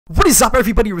What is up,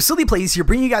 everybody? RasouliPlays here,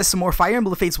 bringing you guys some more Fire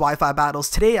Emblem Fates Wi-Fi battles.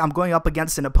 Today, I'm going up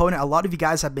against an opponent a lot of you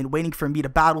guys have been waiting for me to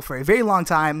battle for a very long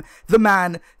time. The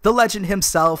man, the legend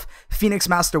himself,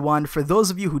 Pheonixmaster1. For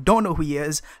those of you who don't know who he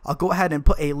is, I'll go ahead and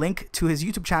put a link to his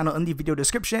YouTube channel in the video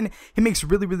description. He makes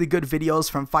really good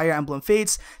videos from Fire Emblem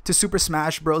Fates to Super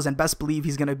Smash Bros. And best believe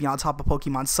he's going to be on top of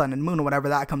Pokemon Sun and Moon whenever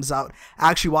that comes out.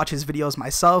 I actually watch his videos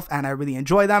myself and I really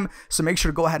enjoy them. So make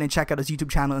sure to go ahead and check out his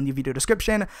YouTube channel in the video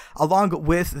description, along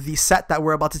with the set that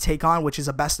we're about to take on, which is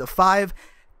a best of 5.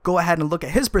 Go ahead and look at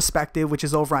his perspective, which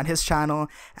is over on his channel.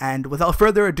 And without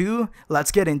further ado, let's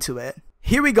get into it.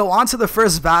 Here we go, on to the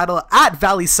first battle at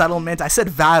Valley Settlement. I said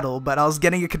Vattle, but I was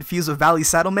getting it confused with Valley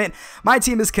Settlement. My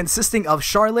team is consisting of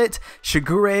Charlotte,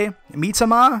 Shigure,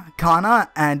 Mitama,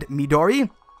 Kana, and Midori.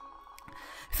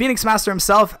 Pheonixmaster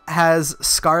himself has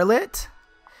Scarlet,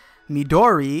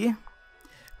 Midori,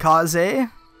 Kaze,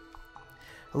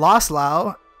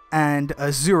 Laslau, and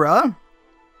Azura.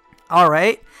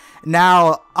 Alright,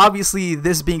 now obviously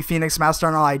this being Pheonixmaster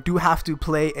and all, I do have to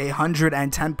play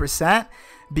 110%,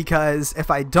 because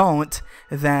if I don't,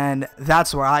 then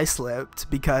that's where I slipped,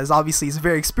 because obviously he's a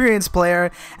very experienced player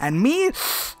and me,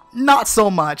 not so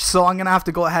much. So I'm gonna have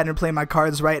to go ahead and play my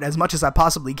cards right as much as I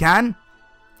possibly can.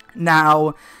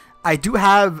 Now, I do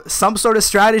have some sort of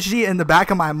strategy in the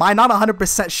back of my mind, not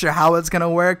 100% sure how it's gonna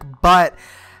work, but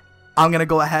I'm gonna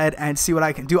go ahead and see what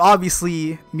I can do.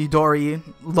 Obviously, Midori,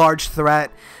 large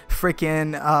threat,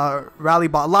 freaking rally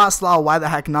bot Laslau, why the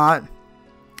heck not?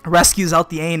 Rescues out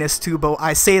the anus too, but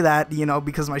I say that, you know,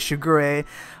 because my Shigure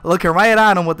looking right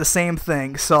at him with the same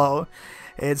thing. So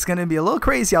it's gonna be a little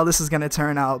crazy how this is gonna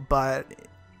turn out, but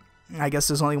I guess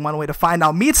there's only one way to find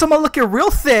out. Mitama looking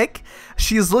real thick.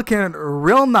 She's looking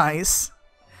real nice.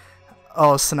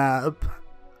 Oh snap.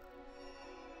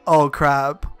 Oh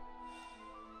crap.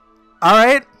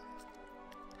 Alright.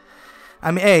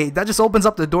 I mean, hey, that just opens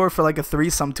up the door for like a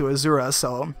threesome to Azura,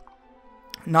 so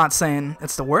not saying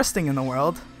it's the worst thing in the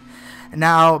world.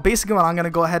 Now, basically what I'm going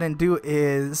to go ahead and do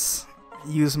is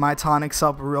use my tonics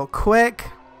up real quick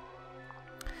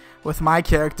with my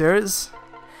characters,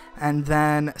 and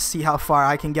then see how far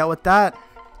I can get with that.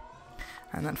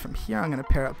 And then from here, I'm going to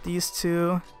pair up these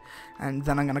two, and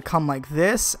then I'm going to come like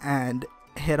this and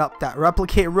hit up that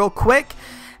replicate real quick.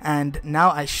 And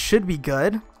now I should be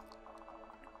good.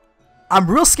 I'm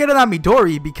real scared of that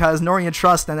Midori because Norian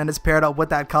Trust, and then it's paired up with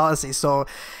that Kaze. So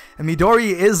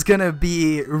Midori is going to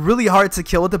be really hard to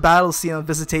kill with the Battle Seal and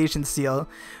Visitation Seal.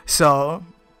 So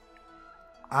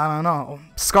I don't know.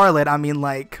 Scarlet, I mean,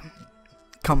 like,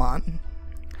 come on.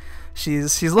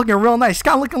 She's looking real nice. She's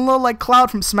kind of looking a little like Cloud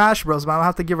from Smash Bros, but I don't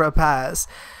have to give her a pass.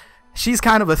 She's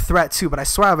kind of a threat too, but I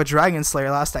swear I have a Dragon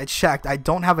Slayer. Last I checked, I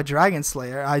don't have a Dragon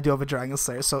Slayer. I do have a Dragon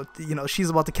Slayer, so you know she's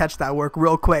about to catch that work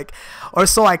real quick, or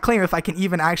so I claim, if I can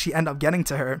even actually end up getting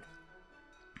to her.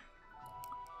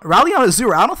 Rally on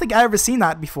Azura, I don't think I ever seen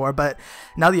that before, but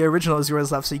now the original Azura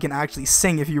is left, so you can actually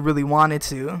sing if you really wanted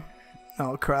to.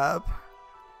 Oh crap!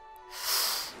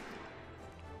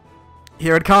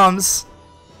 Here it comes.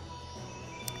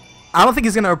 I don't think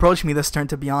he's going to approach me this turn,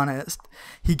 to be honest.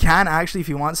 He can actually, if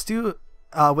he wants to,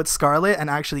 with Scarlet, and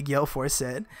actually Gale Force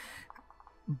it.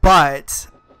 But,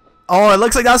 oh, it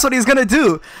looks like that's what he's going to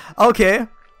do. Okay.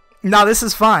 Now, this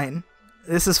is fine.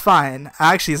 This is fine.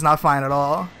 Actually, it's not fine at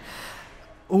all.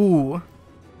 Ooh.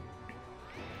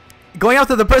 Going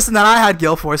after the person that I had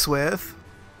Gale Force with.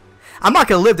 I'm not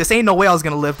going to live this. Ain't no way I was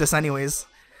going to live this anyways.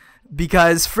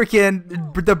 Because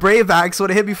freaking the Brave Axe would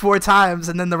have hit me 4 times,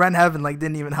 and then the Ren Heaven like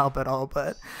didn't even help at all.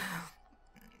 But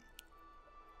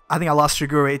I think I lost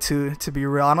Shigure too, to be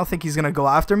real. I don't think he's gonna go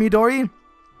after Midori,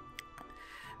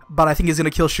 but I think he's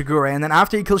gonna kill Shigure, and then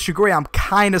after he kills Shigure, I'm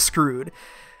kind of screwed.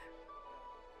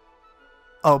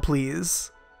 Oh please.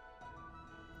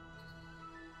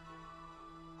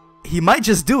 He might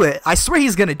just do it. I swear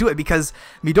he's gonna do it because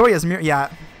Midori has mirror.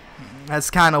 Yeah.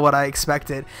 That's kind of what I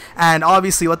expected. And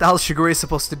obviously, what the hell is Shigure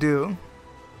supposed to do?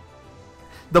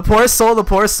 The poor soul, the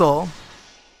poor soul.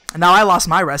 Now I lost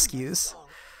my rescues.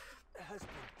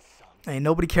 Hey,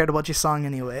 nobody cared about your song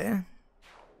anyway.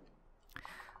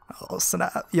 Oh,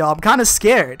 snap. Yo, I'm kind of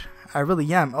scared. I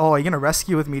really am. Oh, are you going to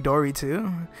rescue with Midori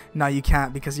too? No, you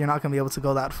can't, because you're not going to be able to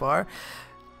go that far.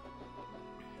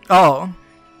 Oh.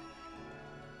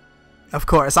 Of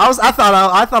course, I thought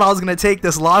I was gonna take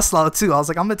this Laslau too. I was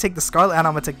like, I'm gonna take the Scarlet and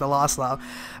I'm gonna take the Laslau,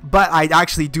 but I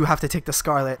actually do have to take the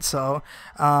Scarlet. So,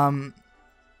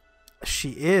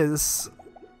 she is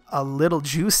a little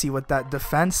juicy with that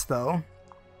defense though,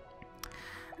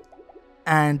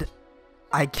 and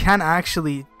I can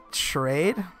actually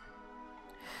trade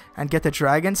and get the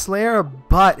Dragon Slayer,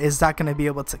 but is that gonna be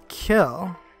able to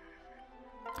kill?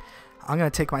 I'm gonna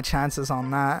take my chances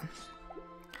on that.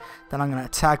 Then I'm gonna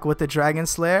attack with the Dragon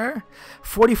Slayer.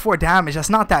 44 damage. That's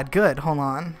not that good. Hold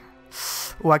on.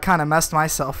 Oh, I kind of messed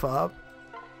myself up.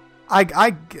 I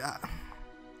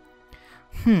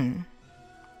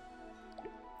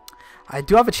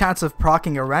do have a chance of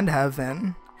proccing a Rend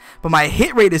Heaven, but my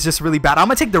hit rate is just really bad. I'm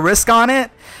gonna take the risk on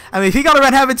it. I mean, if he got a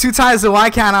Rend Heaven 2 times, then why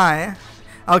can't I?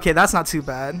 Okay, that's not too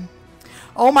bad.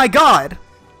 Oh my god.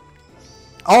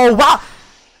 Oh wow.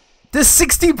 This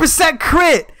 60%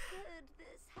 crit.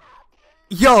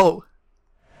 Yo.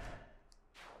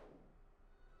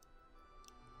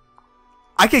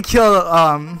 I could kill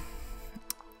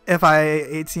if I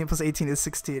 18 plus 18 is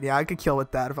 16. Yeah, I could kill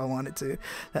with that if I wanted to.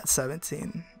 That's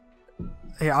 17.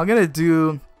 Yeah, I'm gonna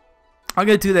do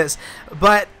this.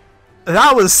 But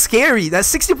that was scary.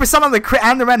 That's 60% on the crit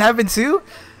and the Rend Heaven too.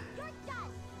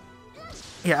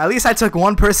 Yeah, at least I took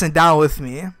one person down with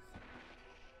me.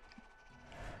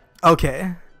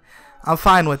 Okay. I'm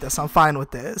fine with this. I'm fine with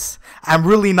this. I'm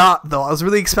really not, though. I was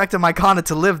really expecting my Kana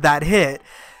to live that hit.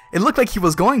 It looked like he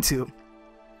was going to.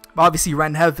 But obviously,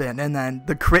 Rend Heaven. And then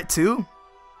the crit, too.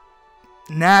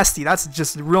 Nasty. That's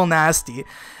just real nasty.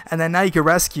 And then now you can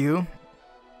rescue.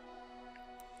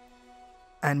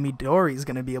 And Midori's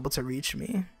going to be able to reach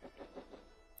me.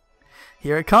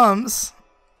 Here it comes.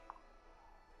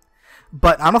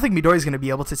 But I don't think Midori's going to be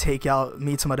able to take out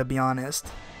Mitoma, to be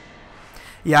honest.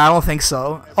 Yeah, I don't think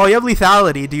so. Oh, you have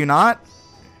lethality, do you not?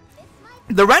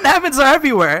 The Rend Heavens are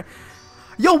everywhere.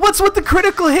 Yo, what's with the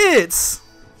critical hits?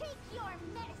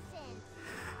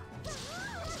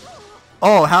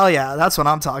 Oh, hell yeah. That's what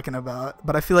I'm talking about.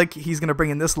 But I feel like he's going to bring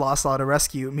in this Lost Law to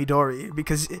rescue Midori.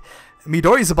 Because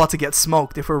Midori's about to get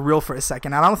smoked if we're real for a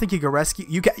second. And I don't think you can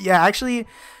rescue... Yeah, actually,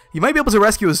 you might be able to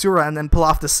rescue Azura and then pull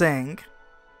off the Sing.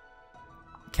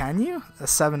 Can you? A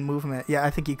 7 movement. Yeah,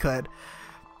 I think he could.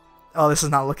 Oh, this is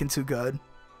not looking too good.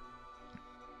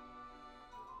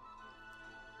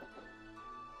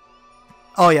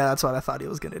 Oh, yeah, that's what I thought he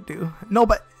was going to do. No,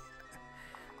 but...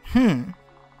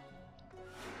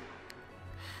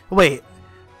 Wait.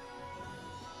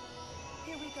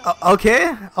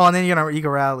 Okay. Oh, and then you can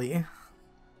rally.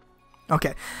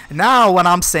 Okay. Now what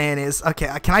I'm saying is,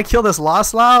 okay, can I kill this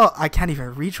Lost Lao? I can't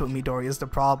even reach with Midori is the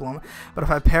problem. But if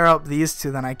I pair up these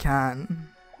two, then I can.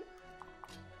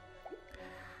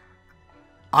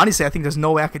 Honestly, I think there's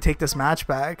no way I could take this match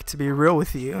back, to be real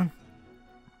with you.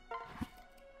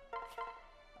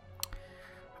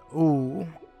 Ooh.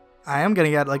 I am going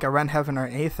to get like a Rend Heaven or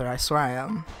an Aether. I swear I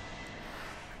am.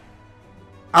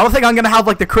 I don't think I'm going to have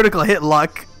like the critical hit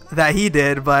luck that he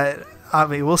did, but I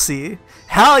mean, we'll see.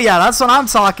 Hell yeah, that's what I'm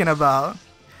talking about.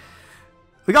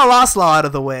 We got Lost Law out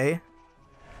of the way.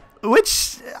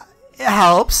 Which it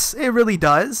helps. It really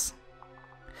does.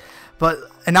 But...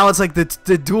 And now it's like the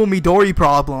dual Midori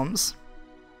problems.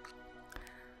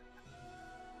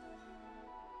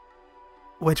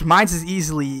 Which mine's is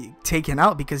easily taken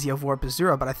out because you have Warp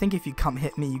Azura. But I think if you come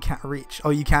hit me, you can't reach.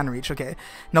 Oh, you can reach. Okay.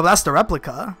 No, that's the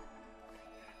replica.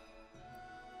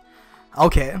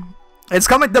 Okay. It's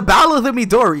coming. The Battle of the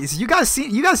Midoris. You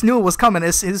guys knew it was coming.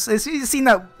 You seen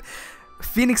that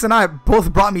Phoenix and I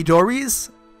both brought Midoris?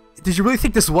 Did you really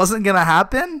think this wasn't going to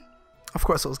happen? Of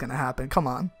course it was going to happen. Come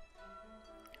on.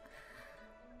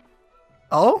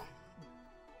 Oh?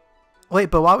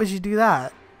 Wait, but why would you do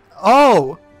that?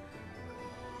 Oh!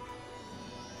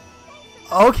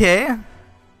 Okay.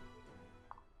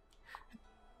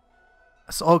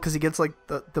 So, oh, because he gets like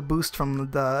the boost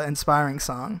from the inspiring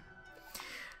song.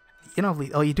 You know,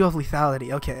 oh, you do have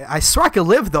lethality. Okay. I swear I could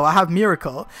live though. I have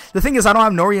Miracle. The thing is, I don't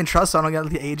have Nori and Trust, so I don't get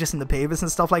the Aegis and the Pavis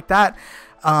and stuff like that.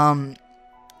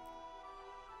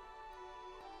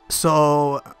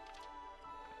 So...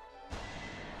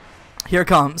 Here it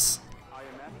comes.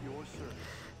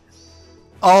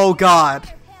 Oh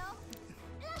god.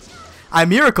 I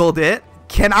miracled it.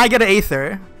 Can I get an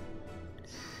Aether?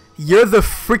 You're the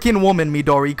freaking woman,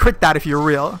 Midori. Crit that if you're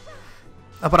real.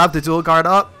 But I have the dual guard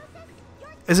up.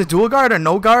 Is it dual guard or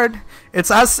no guard? It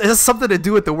has something to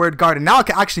do with the word guard. And now I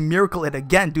can actually miracle it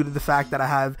again due to the fact that I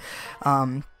have,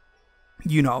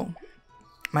 you know,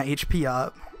 my HP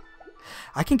up.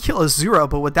 I can kill Azura,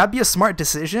 but would that be a smart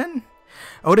decision?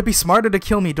 Or would it be smarter to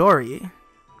kill Midori?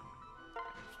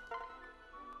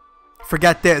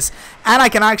 Forget this. And I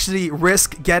can actually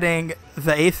risk getting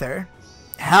the Aether.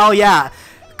 Hell yeah.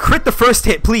 Crit the first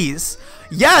hit, please.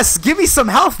 Yes, give me some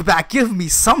health back. Give me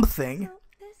something.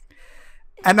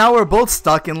 And now we're both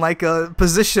stuck in like a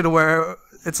position where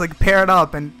it's like paired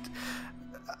up and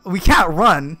we can't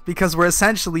run because we're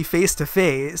essentially face to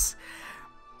face.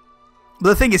 But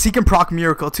the thing is, he can proc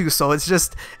Miracle too, so it's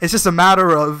just a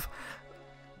matter of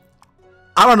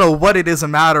I don't know what it is a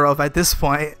matter of at this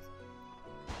point.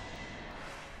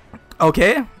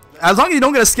 Okay. As long as you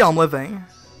don't get a skill, I'm living.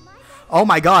 Oh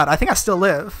my god, I think I still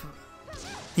live.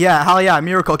 Yeah, hell yeah,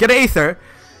 miracle. Get an Aether.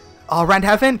 Oh, Rend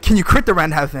Heaven? Can you crit the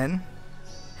Rend Heaven?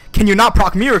 Can you not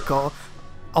proc miracle?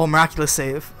 Oh, miraculous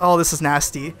save. Oh, this is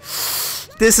nasty.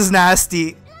 This is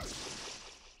nasty.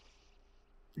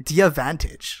 Do you have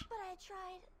Vantage?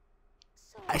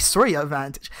 I swear you have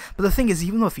Vantage. But the thing is,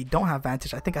 even though if you don't have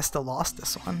Vantage, I think I still lost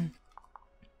this one.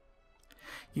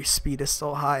 Your speed is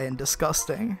so high and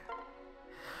disgusting.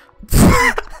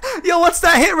 Yo, what's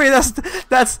that hit rate?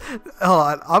 That's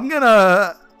hold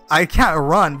on. I can't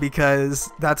run because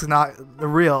that's not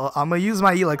real. I'm gonna use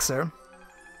my elixir.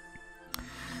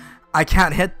 I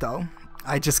can't hit though.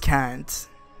 I just can't.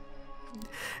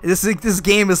 This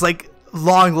game is like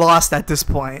long lost at this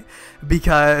point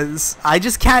because I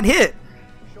just can't hit.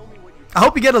 I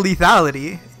hope you get a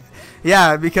lethality.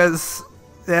 Yeah, because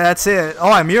that's it.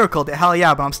 Oh, I miracled it. Hell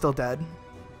yeah, but I'm still dead.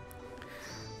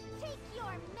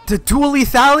 The dual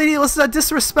lethality? What's that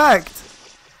disrespect?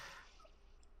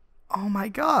 Oh my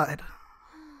god.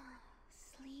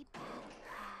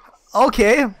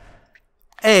 Okay.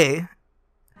 Hey.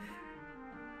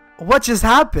 What just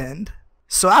happened?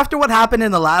 So after what happened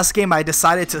in the last game, I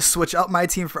decided to switch up my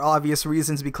team for obvious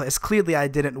reasons because clearly I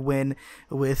didn't win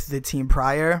with the team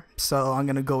prior. So I'm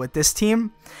going to go with this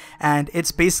team. And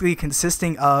it's basically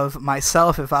consisting of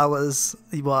myself if I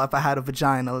had a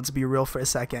vagina, let's be real for a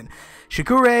second.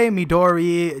 Shikure,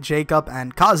 Midori, Jacob,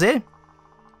 and Kaze.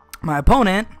 My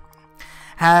opponent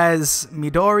has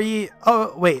Midori.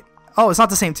 Oh, wait. Oh, it's not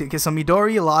the same team. Okay, so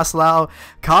Midori, Laszlo,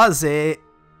 Kaze,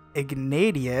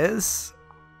 Ignatius,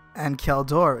 and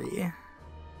Keldori.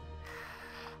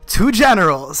 2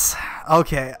 generals.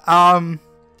 Okay.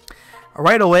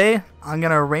 Right away, I'm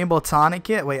gonna Rainbow Tonic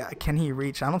it. Wait, can he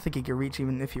reach? I don't think he can reach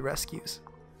even if he rescues.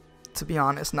 To be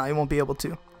honest, no, he won't be able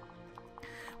to.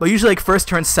 But usually, like first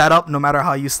turn setup, no matter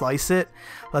how you slice it.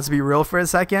 Let's be real for a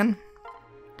second.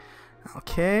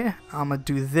 Okay, I'm gonna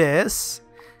do this,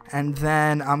 and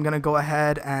then I'm gonna go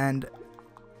ahead and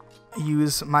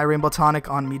use my Rainbow Tonic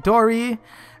on Midori,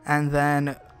 and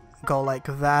then go like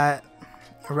that,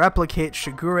 replicate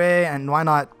Shigure, and why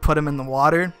not put him in the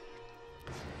water?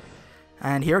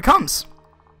 And here it comes.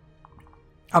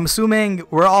 I'm assuming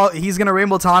he's gonna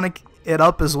Rainbow Tonic it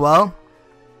up as well.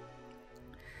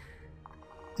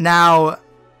 Now,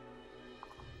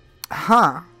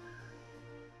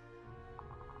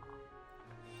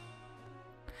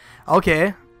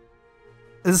 okay,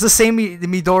 this is the same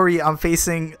Midori I'm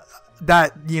facing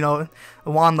that, you know,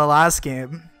 won the last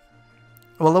game.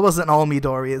 Well, it wasn't all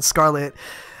Midori, it's Scarlet.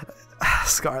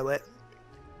 Scarlet.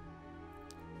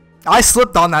 I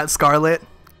slipped on that Scarlet.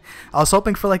 I was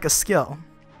hoping for like a skill,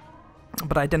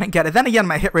 but I didn't get it. Then again,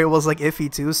 my hit rate was like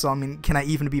iffy too, so I mean, can I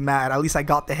even be mad? At least I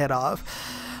got the hit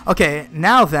off. Okay,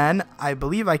 now then, I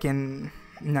believe I can...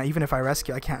 No, even if I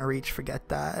rescue, I can't reach. Forget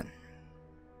that.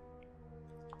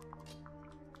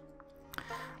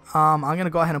 I'm gonna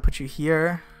go ahead and put you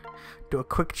here. Do a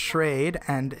quick trade,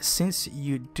 and since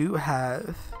you do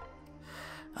have,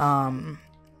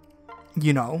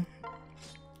 you know,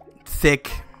 thick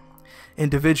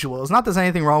individuals. Not that there's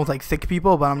anything wrong with like thick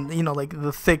people, but I'm, you know, like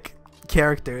the thick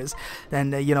characters.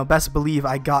 Then you know, best believe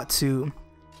I got to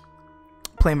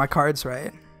play my cards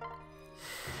right.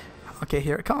 Okay,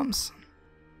 here it comes.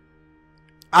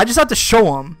 I just have to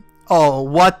show him. Oh,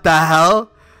 what the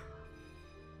hell?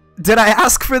 Did I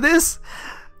ask for this?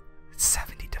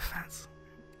 70 defense.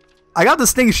 I got the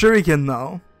Sting Shuriken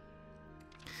though.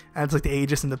 And it's like the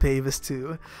Aegis and the Pavis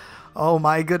too. Oh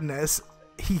my goodness.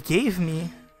 He gave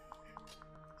me...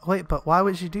 Wait, but why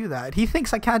would you do that? He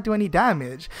thinks I can't do any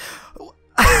damage.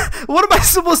 What am I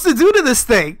supposed to do to this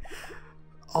thing?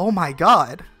 Oh my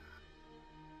god.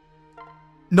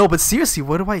 No, but seriously,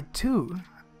 what do I do?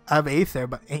 I have Aether,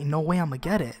 but ain't no way I'm gonna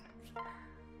get it.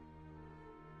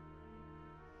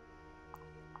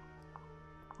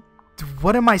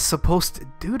 What am I supposed to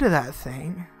do to that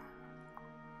thing?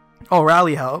 Oh,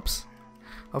 Rally helps.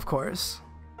 Of course.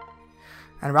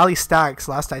 And Rally stacks,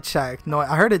 last I checked. No,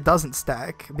 I heard it doesn't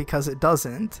stack, because it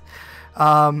doesn't.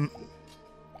 How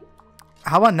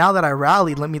about now that I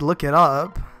rallied, let me look it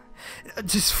up.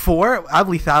 Just 4? I have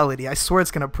lethality. I swear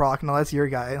it's gonna proc. No, that's your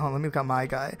guy. Hold on, let me look at my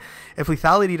guy. If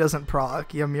lethality doesn't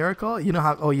proc, you have miracle? You don't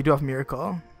have... Oh, you do have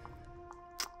miracle.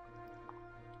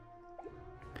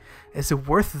 Is it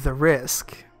worth the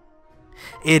risk?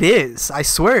 It is. I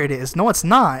swear it is. No, it's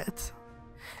not.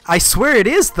 I swear it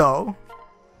is, though.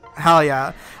 Hell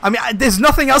yeah. I mean, there's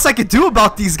nothing else I could do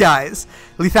about these guys.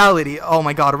 Lethality. Oh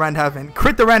my god, Rend Heaven.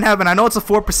 Crit the Rend Heaven. I know it's a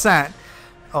 4%.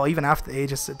 Oh, even after the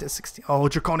Aegis, it did 16. Oh,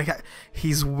 Draconic.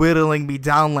 He's whittling me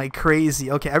down like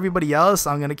crazy. Okay, everybody else,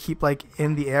 I'm going to keep, like,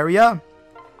 in the area.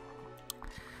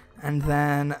 And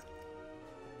then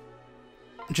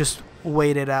just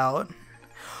wait it out.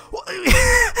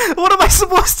 What am I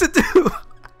supposed to do?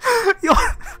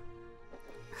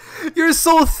 You're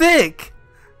so thick.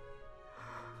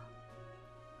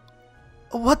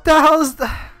 What the hell is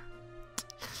that?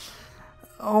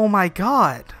 Oh my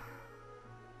god.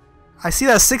 I see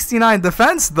that 69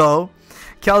 defense though.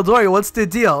 Caldori, what's the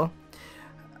deal?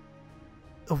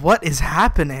 What is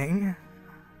happening?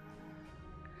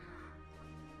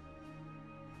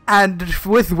 And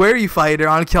with Wary Fighter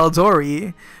on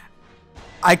Caldori,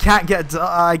 I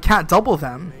can't double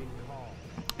them.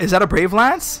 Is that a Brave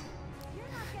Lance?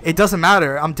 It doesn't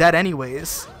matter. I'm dead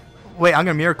anyways. Wait, I'm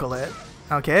gonna miracle it.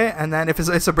 Okay, and then if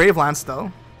it's a Brave Lance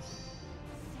though.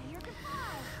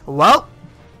 Well,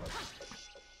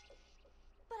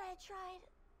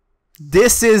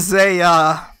 this is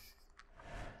a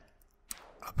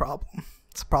problem.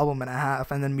 It's a problem and a half,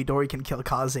 and then Midori can kill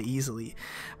Kaze easily.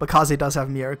 But Kaze does have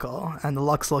Miracle, and the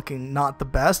luck's looking not the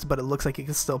best, but it looks like he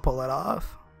can still pull it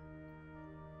off.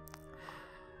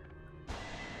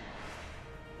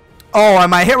 Oh, and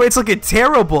my hit rate's looking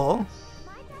terrible.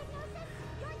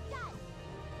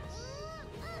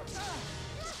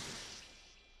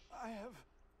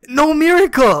 No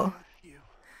Miracle!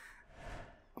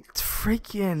 It's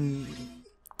freaking...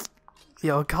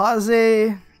 Yo,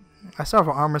 Kaze... I still have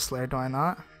an Armor Slayer, do I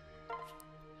not?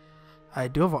 I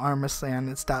do have an Armor Slayer, and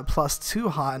it's that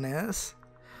 +2 hotness.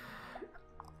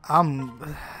 I'm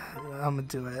gonna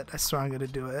do it. I swear I'm gonna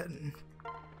do it.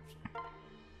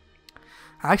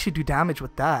 I actually do damage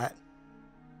with that.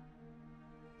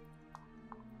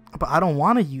 But I don't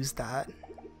want to use that.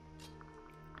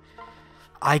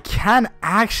 I can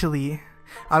actually...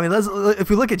 I mean, if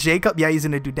we look at Jacob, yeah, he's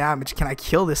gonna do damage. Can I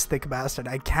kill this thick bastard?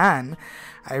 I can.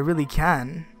 I really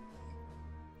can.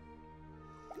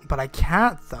 But I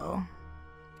can't, though.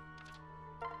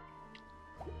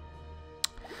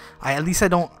 At least I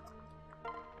don't...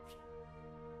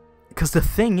 Because the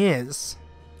thing is,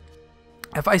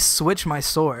 if I switch my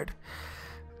sword...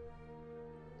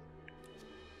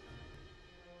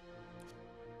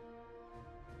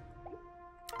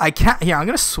 I can't... Here, I'm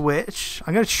going to switch.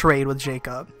 I'm going to trade with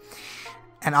Jacob.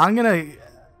 And I'm going to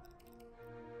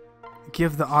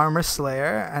give the Armor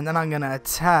Slayer. And then I'm going to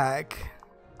attack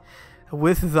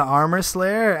with the Armor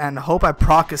Slayer and hope I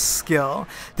proc a skill.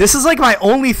 This is like my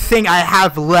only thing I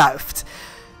have left.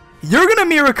 You're going to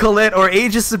Miracle it or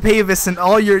Aegis of Pavis and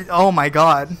all your... Oh my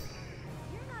god.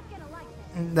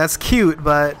 That's cute,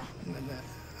 but...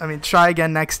 I mean, try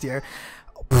again next year.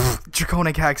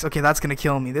 Draconic Hex. Okay, that's gonna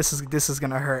kill me. This is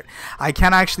gonna hurt. I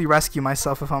can't actually rescue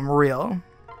myself if I'm real.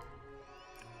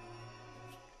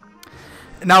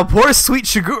 Now, poor sweet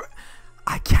Shigure.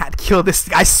 I can't kill this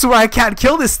thing. I swear I can't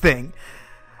kill this thing.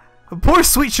 Poor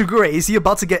sweet Shigure. Is he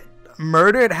about to get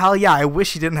murdered? Hell yeah. I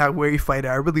wish he didn't have Wary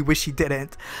Fighter. I really wish he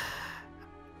didn't.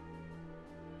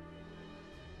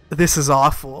 This is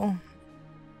awful.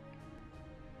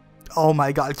 Oh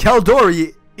my god.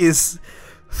 Caldori is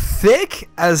thick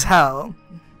as hell.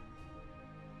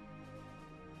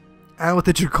 And with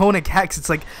the Draconic Hex, it's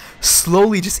like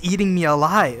slowly just eating me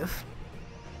alive.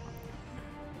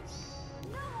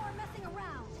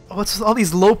 What's with all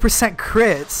these low percent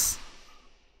crits?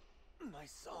 My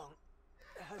song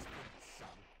has been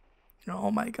sung.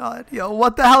 Oh my god. Yo,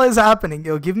 what the hell is happening?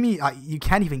 Yo, give me... you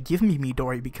can't even give me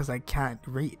Midori because I can't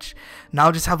reach. Now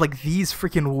I just have like these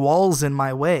freaking walls in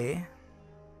my way.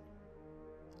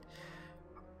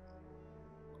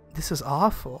 This is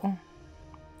awful.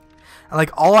 And like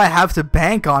all I have to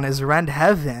bank on is Rend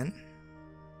Heaven.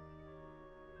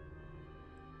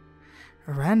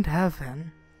 Rend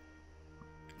Heaven.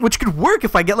 Which could work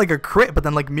if I get like a crit, but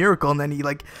then like Miracle and then he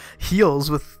like heals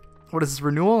with... What is this?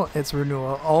 Renewal? It's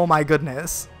Renewal. Oh my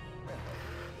goodness.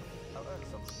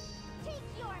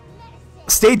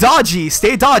 Stay dodgy.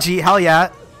 Stay dodgy. Hell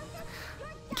yeah.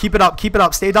 Keep it up. Keep it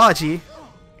up. Stay dodgy.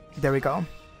 There we go.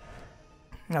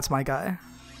 That's my guy.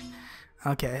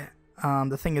 Okay,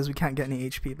 the thing is we can't get any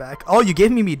HP back. Oh, you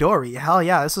gave me Midori. Hell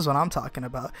yeah, this is what I'm talking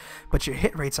about. But your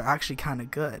hit rates are actually kind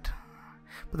of good.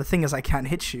 But the thing is I can't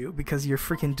hit you because you're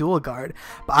freaking dual guard.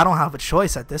 But I don't have a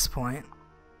choice at this point.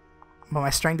 But my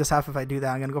strength is half if I do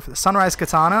that. I'm going to go for the Sunrise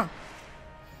Katana.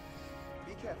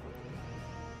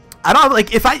 I don't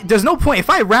like if I... There's no point.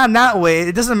 If I ran that way,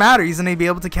 it doesn't matter. He's going to be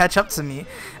able to catch up to me.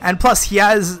 And plus, he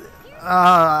has...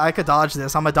 I could dodge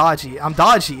this. I'm dodgy.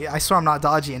 I swear I'm not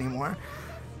dodgy anymore.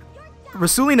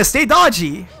 Rasulina, stay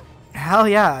dodgy. Hell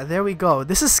yeah. There we go.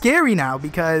 This is scary now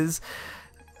because...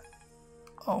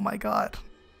 Oh my god.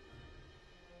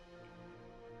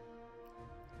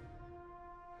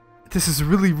 This is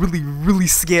really, really, really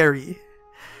scary.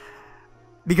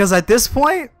 Because at this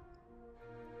point,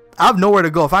 I have nowhere to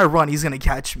go. If I run, he's going to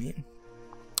catch me.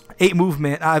 8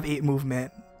 movement. I have 8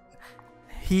 movement.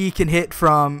 He can hit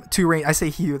from 2 range. I say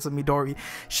he, it's a Midori.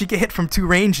 She can hit from 2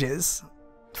 ranges.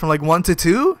 From like 1 to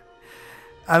 2.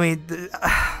 I mean,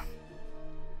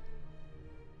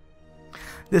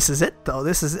 this is it though.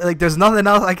 This is like, there's nothing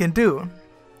else I can do.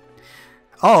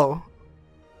 Oh.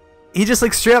 He just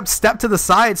like straight up stepped to the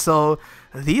side, so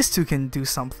these two can do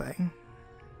something.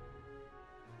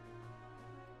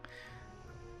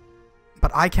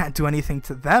 But I can't do anything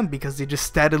to them because they just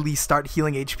steadily start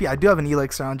healing HP. I do have an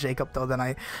elixir on Jacob though, then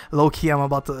I low-key I'm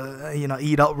about to, you know,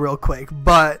 eat up real quick.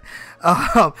 But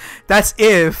that's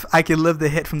if I can live the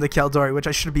hit from the Caldori, which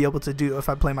I should be able to do if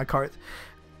I play my cards.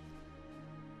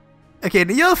 Okay,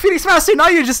 yo, Pheonixmaster, now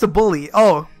you're just a bully.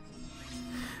 Oh.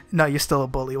 No, you're still a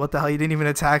bully. What the hell? You didn't even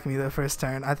attack me the first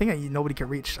turn. I think nobody can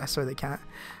reach. I swear they can't.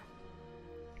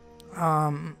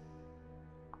 No,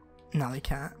 they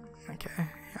can't. Okay.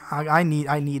 I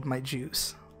need my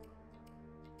juice.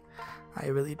 I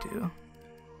really do.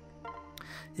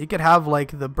 You could have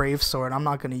like the brave sword. I'm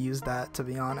not gonna use that, to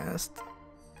be honest.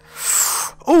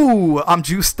 Oh, I'm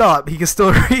juiced up. He can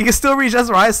still reach. That's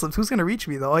where I slipped. Who's gonna reach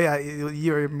me though? Oh yeah,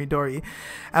 you're Midori.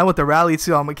 And with the rally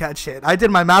too, I'm gonna catch it. I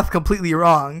did my math completely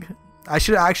wrong. I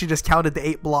should have actually just counted the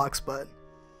 8 blocks, but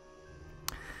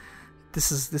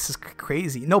this is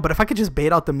crazy. No, but if I could just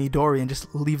bait out the Midori and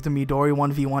just leave the Midori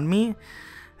 1v1 me,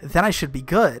 then I should be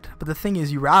good. But the thing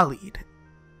is, you rallied.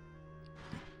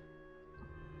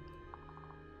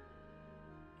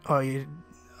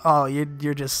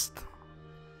 You're just.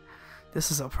 This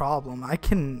is a problem. I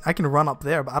can run up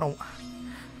there, but I don't.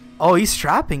 Oh, he's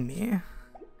trapping me.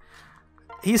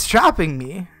 He's trapping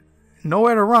me.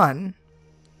 Nowhere to run.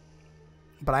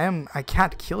 But I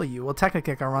can't kill you. Well,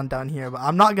 technically I can run down here, but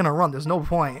I'm not gonna run. There's no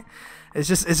point. It's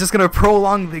just gonna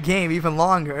prolong the game even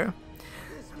longer.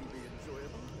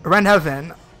 Ren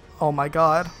Heaven. Oh my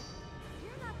god.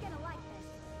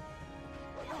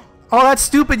 Oh, that's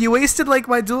stupid. You wasted like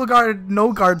my dual guard,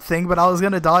 no guard thing, but I was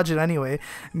gonna dodge it anyway.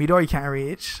 Midori can't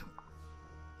reach.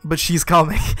 But she's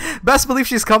coming. Best believe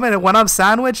she's coming, and when I'm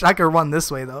sandwiched, I can run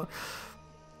this way though.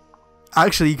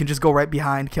 Actually, you can just go right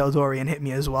behind Caldori and hit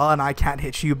me as well, and I can't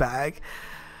hit you back.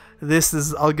 This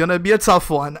is gonna be a tough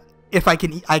one. If I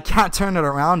can't turn it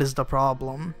around is the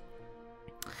problem.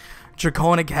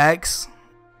 Draconic Hex.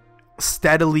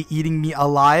 Steadily eating me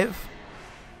alive.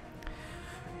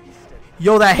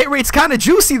 Yo, that hit rate's kind of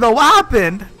juicy though. What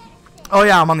happened? Oh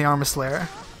yeah, I'm on the Armor Slayer.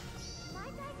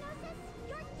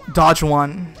 Dodge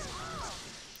 1.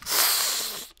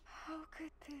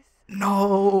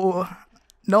 No.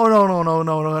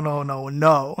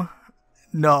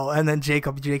 No. And then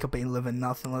Jacob ain't living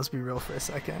nothing. Let's be real for a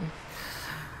second.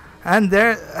 And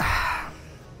there.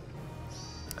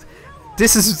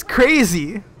 This is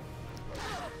crazy.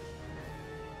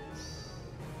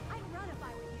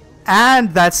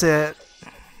 And that's it.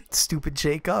 Stupid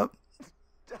Jacob.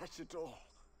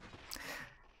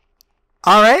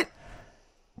 Alright.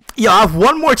 Yo, I have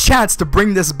one more chance to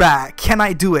bring this back. Can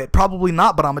I do it? Probably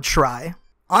not, but I'm gonna try.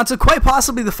 On to quite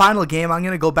possibly the final game. I'm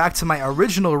gonna go back to my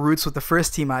original roots with the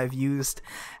first team I've used.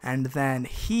 And then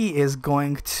he is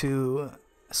going to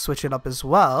switch it up as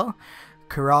well.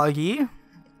 Kuragi,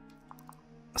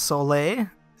 Soleil,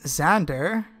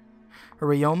 Xander,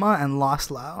 Ryoma, and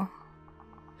Loslau.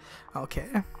 Okay.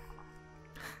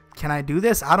 Can I do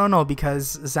this? I don't know,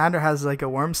 because Xander has like a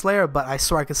Worm Slayer, but I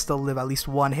swear I could still live at least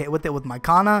one hit with it with my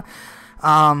Kana.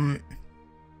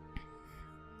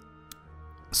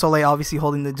 Soleil obviously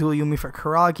holding the dual Yumi for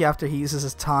Kuragi after he uses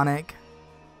his tonic.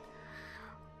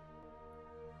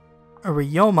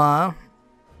 Ryoma.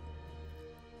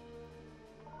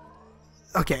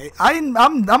 Okay, I'm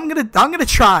gonna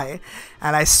try,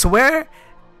 and I swear,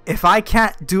 if I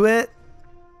can't do it,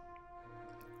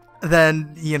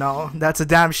 then, you know, that's a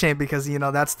damn shame, because, you know,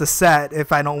 that's the set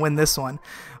if I don't win this one,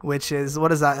 which is,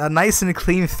 what is that, a nice and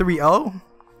clean 3-0.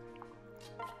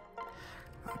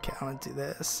 Okay, I'm gonna do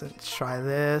this and try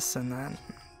this and then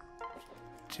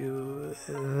do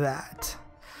that.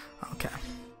 Okay.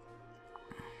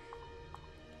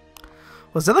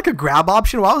 Was there like a grab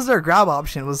option? Why was there a grab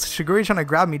option? Was Shiguri trying to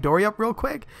grab Midori up real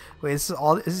quick? Wait, this is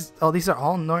all, oh, these are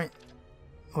all Nori.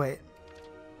 Wait.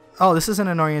 Oh, this isn't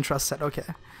an Norian Trust set. Okay.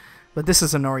 But this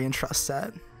is a Norian Trust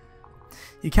set.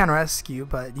 You can rescue,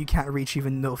 but you can't reach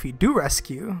even though if you do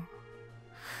rescue.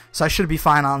 So I should be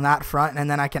fine on that front,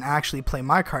 and then I can actually play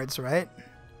my cards, right?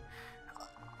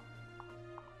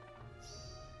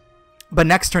 But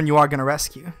next turn you are going to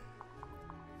rescue.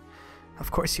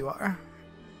 Of course you are.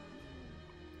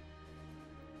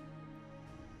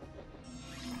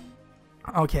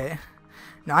 Okay.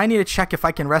 Now I need to check if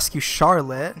I can rescue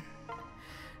Charlotte.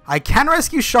 I can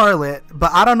rescue Charlotte,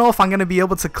 but I don't know if I'm going to be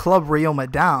able to club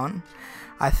Ryoma down.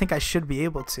 I think I should be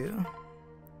able to.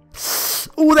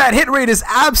 Ooh, that hit rate is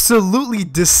absolutely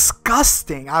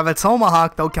disgusting. I have a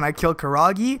Tomahawk, though. Can I kill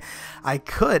Kuragi? I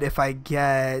could if I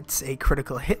get a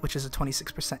critical hit, which is a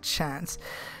 26% chance.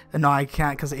 No, I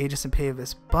can't because of Aegis and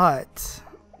Pavis, but...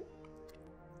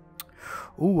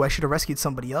 Ooh, I should have rescued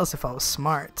somebody else if I was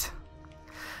smart.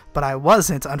 But I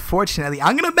wasn't, unfortunately.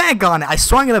 I'm going to bank on it. I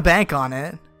swear I'm going to bank on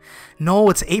it. No,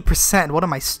 it's 8%. What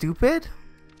am I, stupid?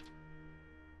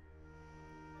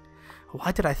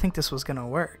 Why did I think this was going to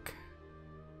work?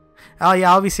 Oh,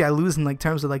 yeah, obviously I lose in like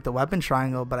terms of like the weapon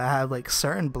triangle, but I have like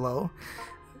certain blow,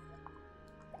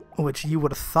 which you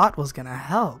would have thought was going to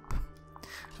help.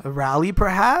 A rally,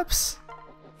 perhaps?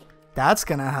 That's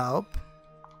going to help.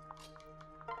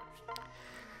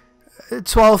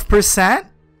 12%.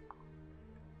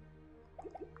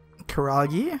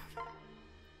 Kuragi.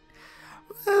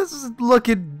 This is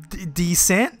looking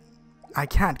decent. I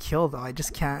can't kill though. I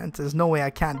just can't. There's no way I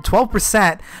can.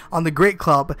 12% on the Great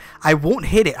Club. I won't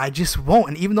hit it. I just won't.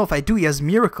 And even though if I do, he has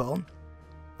Miracle.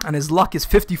 And his luck is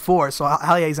 54. So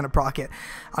hell yeah, he's gonna proc it.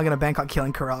 I'm gonna bank on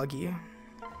killing Kuragi.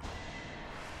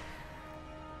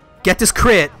 Get this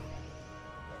crit.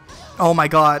 Oh my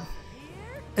god.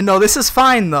 No, this is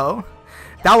fine though.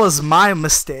 That was my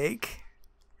mistake.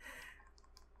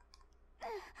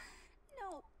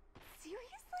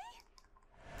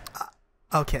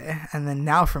 Okay, and then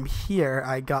now from here,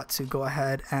 I got to go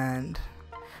ahead and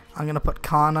I'm going to put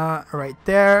Kana right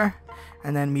there.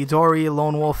 And then Midori,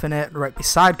 Lone Wolf in it, right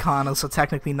beside Kana. So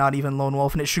technically not even Lone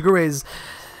Wolf in it. Shigure is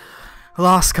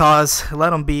lost cause.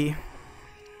 Let him be.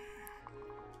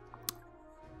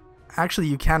 Actually,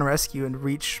 you can rescue and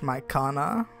reach my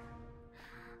Kana.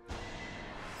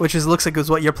 Which is looks like is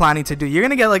what you're planning to do. You're going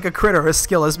to get like a crit or a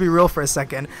skill. Let's be real for a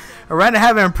second. Red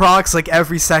Heaven procs like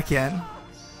every second.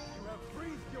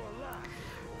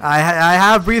 I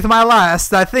have breathed my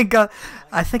last. I think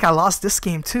I lost this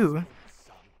game too.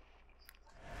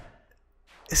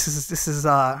 This is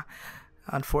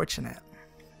unfortunate.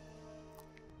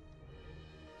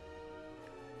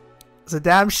 It's a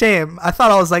damn shame. I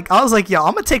was like, yo,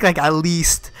 I'm gonna take like at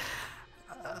least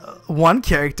one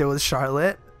character with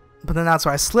Charlotte, but then that's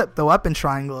where I slipped. The weapon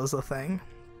triangle is the thing.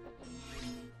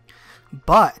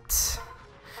 But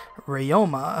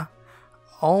Ryoma,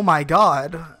 oh my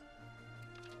god.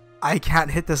 I can't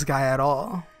hit this guy at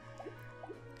all.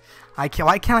 Why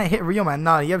can't I hit Ryoma?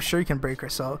 No, you have Shuriken Breaker,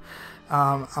 so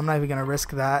I'm not even gonna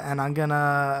risk that. And I'm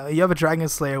gonna. You have a Dragon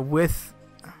Slayer with.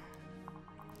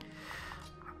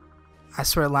 I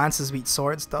swear, lances beat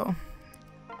swords though.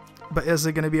 But is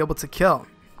it gonna be able to kill?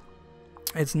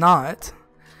 It's not.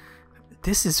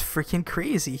 This is freaking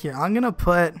crazy. Here, I'm gonna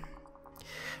put.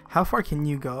 How far can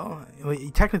you go? Well,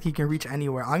 technically, you can reach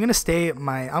anywhere. I'm gonna stay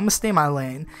my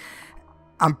lane.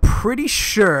 I'm pretty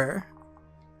sure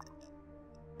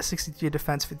 63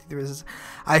 defense, 53 resistance.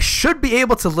 I should be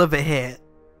able to live a hit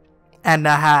and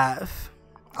a half.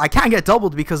 I can't get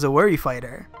doubled because of Worry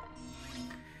Fighter.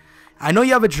 I know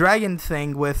you have a dragon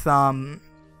thing with Xander,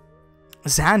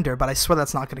 but I swear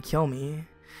that's not going to kill me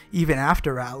even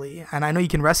after rally. And I know you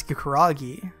can rescue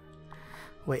Kuragi.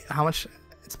 Wait, how much?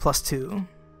 It's +2.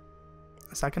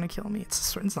 Is that going to kill me?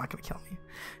 It's not going to kill me.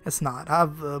 It's not. I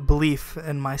have belief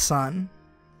in my son.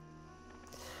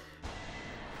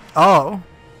 Oh.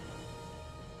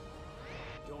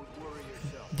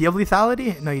 Do you have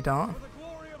lethality? No, you don't.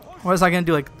 What is I going to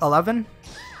do? Like 11?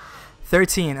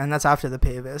 13, and that's after the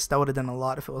Pavis. That would have done a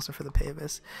lot if it wasn't for the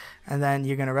Pavis. And then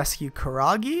you're going to rescue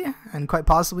Kuragi and quite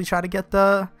possibly try to get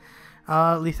the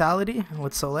lethality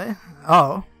with Soleil.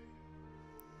 Oh.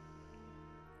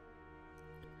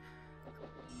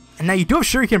 And now you do have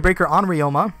Shuriken Breaker on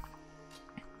Ryoma,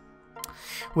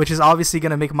 which is obviously going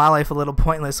to make my life a little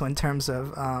pointless in terms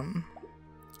of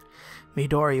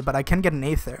Midori, but I can get an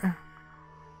Aether.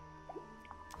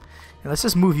 Yeah, let's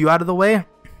just move you out of the way.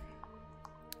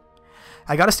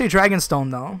 I gotta stay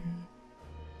Dragonstone though,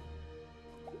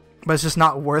 but it's just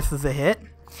not worth the hit.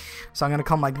 So I'm gonna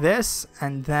come like this,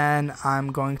 and then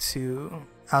I'm going to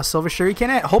Silver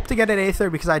Shuriken it. Hope to get an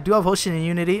Aether because I do have Hoshin and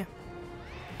Unity.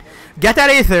 Get that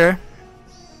Aether.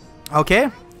 Okay.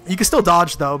 You can still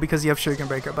dodge though because you have Shuriken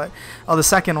Breaker, but oh, the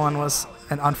second one was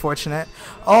an unfortunate.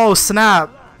 Oh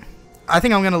snap! I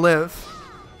think I'm gonna live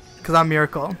because I'm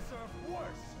Miracle.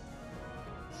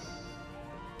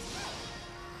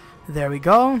 There we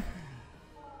go.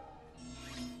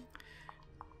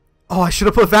 Oh, I should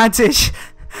have put Vantage.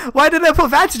 Why did I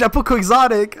put Vantage? I put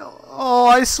Quixotic. Oh,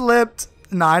 I slipped.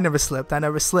 Nah, I never slipped. I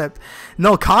never slipped.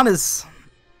 No, Khan is...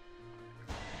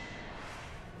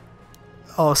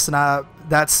 Oh, snap.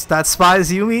 That's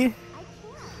Spies Yumi?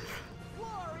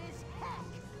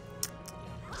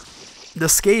 The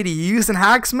Skady, you using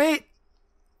hacks, mate?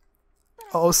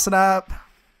 Oh, snap.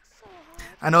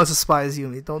 I know it's a Spies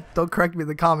Yumi. Don't correct me in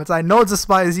the comments. I know it's a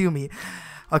Spies Yumi.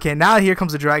 Okay, now here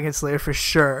comes the Dragon Slayer for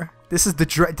sure. This is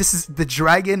the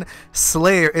Dragon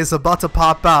Slayer is about to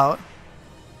pop out.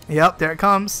 Yep, there it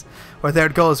comes. Or there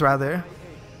it goes, rather.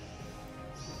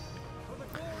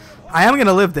 I am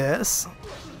gonna live this.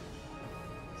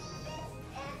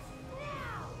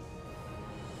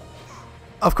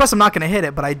 Of course, I'm not going to hit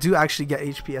it, but I do actually get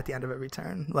HP at the end of every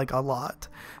turn. Like, a lot.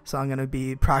 So I'm going to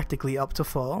be practically up to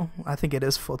full. I think it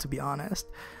is full, to be honest.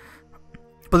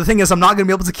 But the thing is, I'm not going to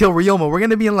be able to kill Ryoma. We're going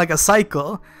to be in, like, a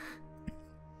cycle.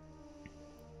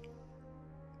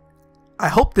 I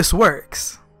hope this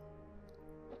works.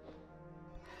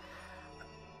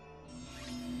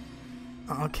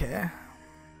 Okay.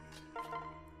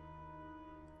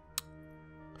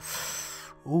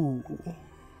 Ooh.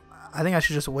 I think I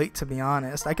should just wait, to be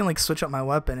honest. I can like switch up my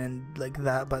weapon and like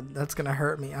that, but that's gonna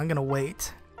hurt me. I'm gonna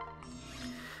wait.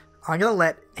 I'm gonna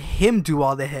let him do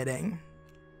all the hitting.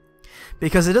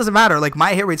 Because it doesn't matter, like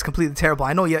my hit rate's completely terrible.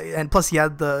 I know, yeah, and plus he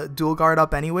had the dual guard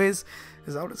up anyways.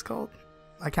 Is that what it's called?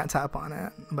 I can't tap on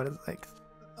it, but it's like...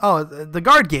 Oh, the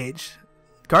guard gauge.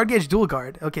 Guard gauge, dual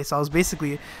guard. Okay, so I was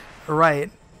basically right.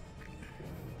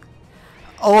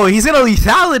 Oh, he's gonna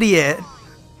lethality it!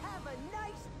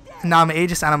 Now I'm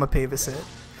Aegis and I'm a Pavis it.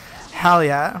 Hell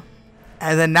yeah.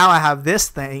 And then now I have this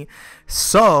thing.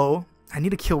 So, I need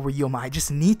to kill Ryoma. I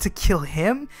just need to kill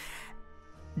him.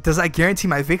 Does that guarantee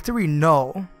my victory?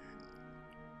 No.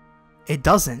 It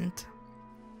doesn't.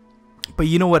 But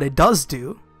you know what it does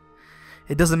do?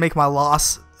 It doesn't make my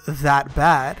loss that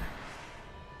bad.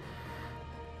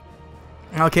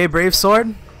 Okay, Brave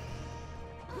Sword.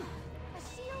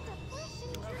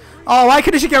 Oh, why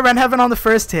couldn't you get Ren Heaven on the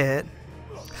first hit?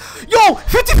 Yo,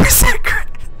 50% crit!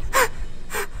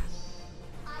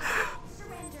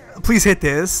 Please hit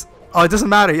this. Oh, it doesn't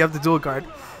matter. You have the dual guard.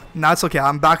 No, it's okay.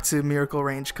 I'm back to miracle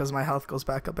range because my health goes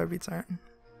back up every turn.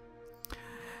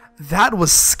 That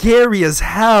was scary as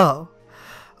hell.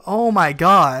 Oh my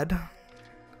god.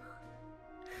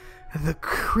 The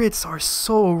crits are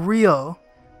so real.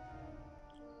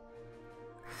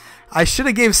 I should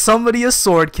have gave somebody a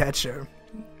sword catcher.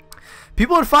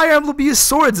 People in Fire Emblem use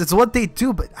swords, it's what they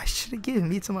do, but I should have given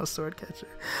Mitama a sword catcher.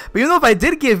 But even though if I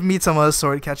did give Mitama a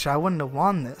sword catcher, I wouldn't have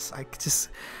won this. I just,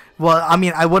 well, I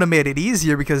mean, I would have made it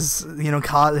easier because, you know,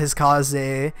 his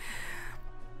Kaze,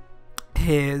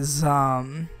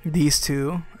 these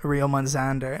two, Ryoma and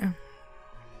Xander.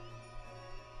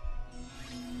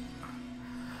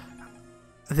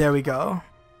 There we go.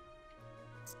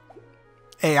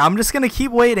 Hey, I'm just gonna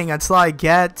keep waiting until I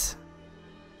get...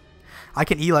 I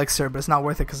can Elixir, but it's not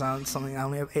worth it because I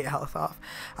only have 8 health off.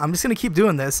 I'm just gonna keep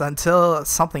doing this until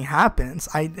something happens.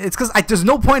 It's because there's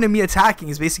no point in me attacking.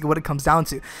 Is basically what it comes down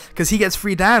to. Because he gets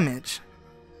free damage.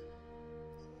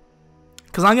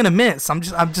 Because I'm gonna miss. I'm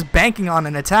just banking on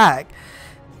an attack.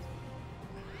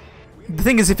 The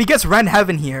thing is, if he gets Ren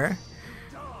Heaven here,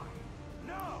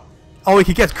 oh, he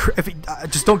could get. If he,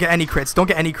 just don't get any crits. Don't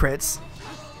get any crits.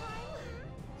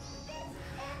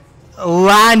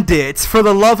 Land it, for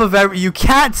the love of every... You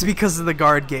can't because of the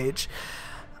guard gauge.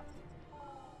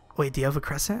 Wait, do you have a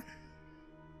crescent?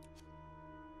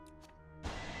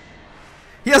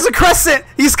 He has a crescent!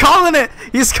 He's calling it!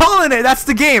 He's calling it! That's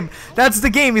the game! That's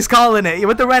the game! He's calling it!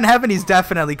 With the Ren Heaven, he's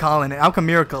definitely calling it. How can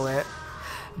miracle it?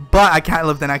 But I can't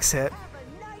live the next hit.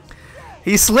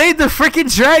 He slayed the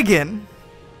freaking dragon!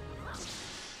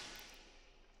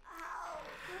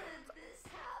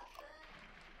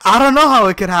 I don't know how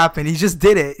it could happen. He just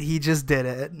did it. He just did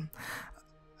it.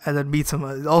 And then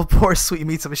Mitama. Oh, poor sweet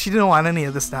Mitama. She didn't want any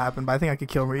of this to happen, but I think I could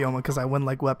kill Ryoma because I win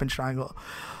like weapon triangle.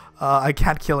 I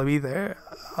can't kill him either.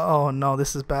 Oh no,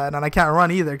 this is bad. And I can't run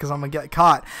either because I'm going to get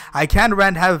caught. I can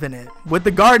Ren Heaven it with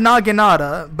the guard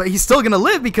Naginata, but he's still going to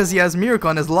live because he has Miracle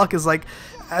and his luck is like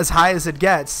as high as it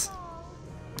gets.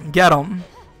 Get him.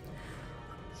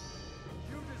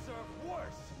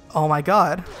 Oh my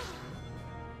god.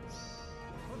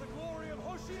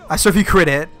 I swear if you crit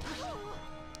it.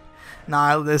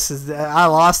 Nah, I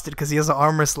lost it because he has an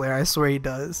Armor Slayer. I swear he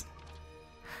does.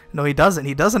 No, he doesn't.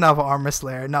 He doesn't have an Armor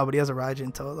Slayer. No, but he has a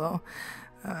Raijin Toe though.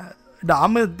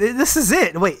 No, this is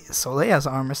it. Wait, Soleil has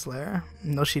an Armor Slayer.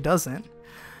 No, she doesn't.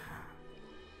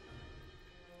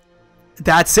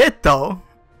 That's it though.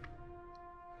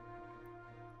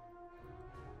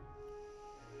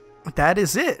 that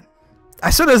is it. I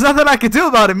swear there's nothing I could do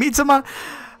about it. Me to my...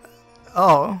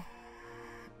 Oh.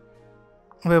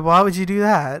 Wait, why would you do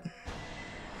that?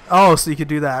 Oh, so you could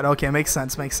do that. Okay, makes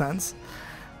sense, makes sense.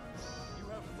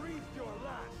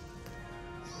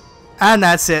 And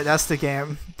that's it. That's the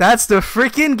game. That's the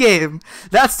freaking game.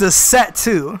 That's the set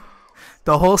too.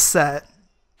 The whole set.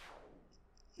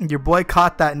 Your boy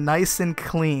caught that nice and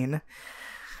clean.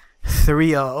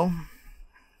 3-0.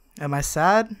 Am I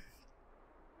sad?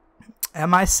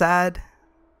 Am I sad?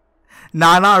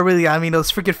 Nah, not really. I mean,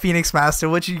 those freaking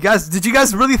Pheonixmaster. Did you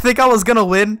guys really think I was gonna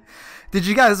win? Did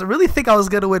you guys really think I was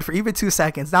gonna win for even 2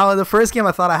 seconds? Now, in the first game,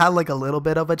 I thought I had like a little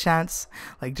bit of a chance,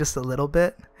 like just a little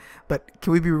bit. But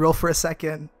can we be real for a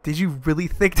second? Did you really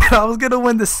think that I was gonna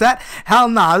win the set? Hell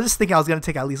no. I was just thinking I was gonna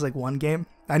take at least like 1 game.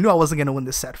 I knew I wasn't gonna win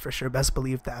the set for sure. Best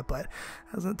believe that. But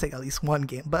I was gonna take at least 1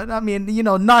 game. But I mean, you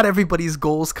know, not everybody's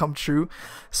goals come true,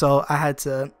 so I had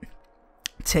to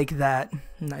take that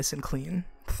nice and clean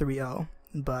 3-0.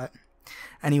 But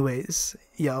anyways,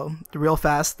 yo, real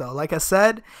fast though, like I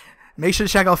said, make sure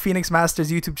to check out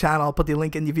Pheonixmaster's YouTube channel. I'll put the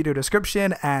link in the video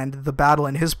description, and the battle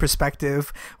in his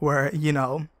perspective where, you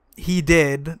know, he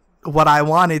did what I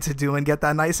wanted to do and get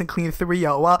that nice and clean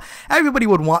 3-0. Well, everybody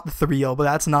would want the 3-0, but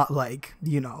that's not like,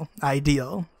 you know,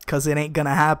 ideal, because it ain't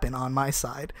gonna happen on my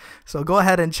side. So go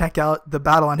ahead and check out the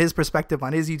battle on his perspective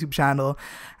on his YouTube channel,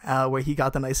 where he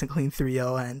got the nice and clean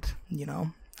 3-0, and, you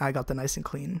know, I got the nice and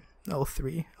clean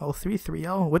 0-3. 0-3,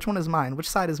 3-0. Which one is mine? Which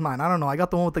side is mine? I don't know. I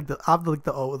got the one with like the, I have like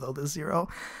the O though, the 0.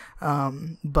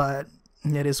 But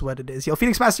it is what it is. Yo,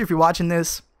 Pheonixmaster, if you're watching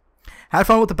this, had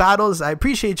fun with the battles. I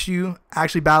appreciate you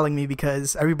actually battling me,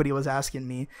 because everybody was asking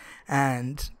me,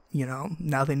 and you know,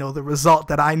 now they know the result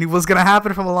that I knew was gonna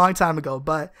happen from a long time ago.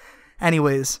 But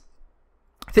anyways,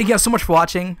 thank you guys so much for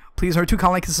watching. Please remember to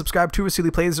comment, like, and subscribe to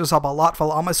RasouliPlays. There's help a lot.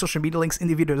 Follow all my social media links in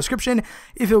the video description.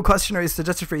 If you have a question or a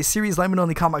suggestion for a series, let me know in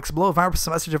the comments below. If I have a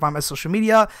message on my social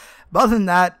media. But other than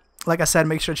that, like I said,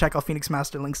 make sure to check out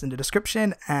Pheonixmaster links in the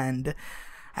description, and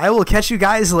I will catch you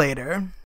guys later.